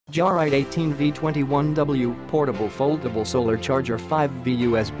GIARIDE 18V 21W Portable Foldable Solar Charger 5V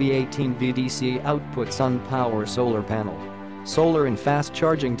USB 18V DC Output Sunpower Solar Panel. Solar and fast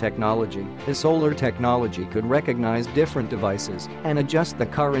charging technology. Isolar technology could recognize different devices and adjust the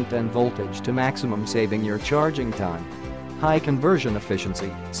current and voltage to maximum, saving your charging time. High conversion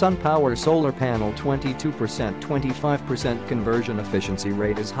efficiency. Sunpower solar panel 22%, 25% conversion efficiency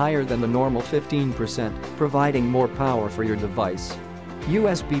rate is higher than the normal 15%, providing more power for your device.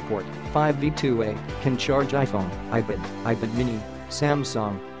 USB port 5V2A can charge iPhone, iPad mini,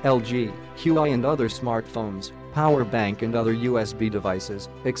 Samsung, LG, Huawei and other smartphones, power bank and other USB devices,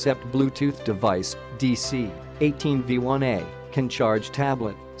 except Bluetooth device, DC. 18V1A can charge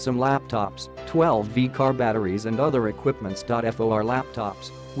tablet, some laptops, 12V car batteries and other equipments. For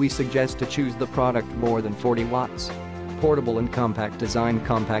laptops, we suggest to choose the product more than 40 watts. Portable and compact design.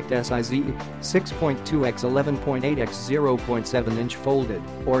 Compact size 6.2x 11.8x 0.7 inch folded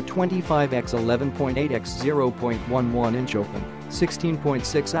or 25x 11.8x 0.11 inch open.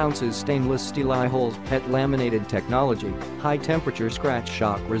 16.6 ounces stainless steel eye holes. PET laminated technology. High temperature scratch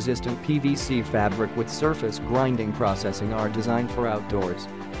shock resistant PVC fabric with surface grinding processing are designed for outdoors.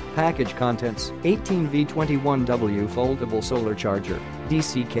 Package contents: 18V21W foldable solar charger,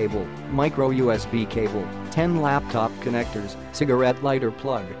 DC cable, micro USB cable, 10 laptop connectors, cigarette lighter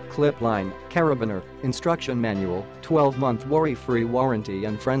plug, clip line, carabiner, instruction manual, 12-month worry-free warranty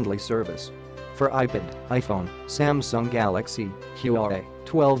and friendly service. For iPad, iPhone, Samsung Galaxy, Huawei,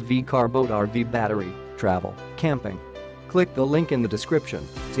 12V car boat RV battery, travel, camping. Click the link in the description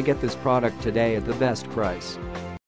to get this product today at the best price.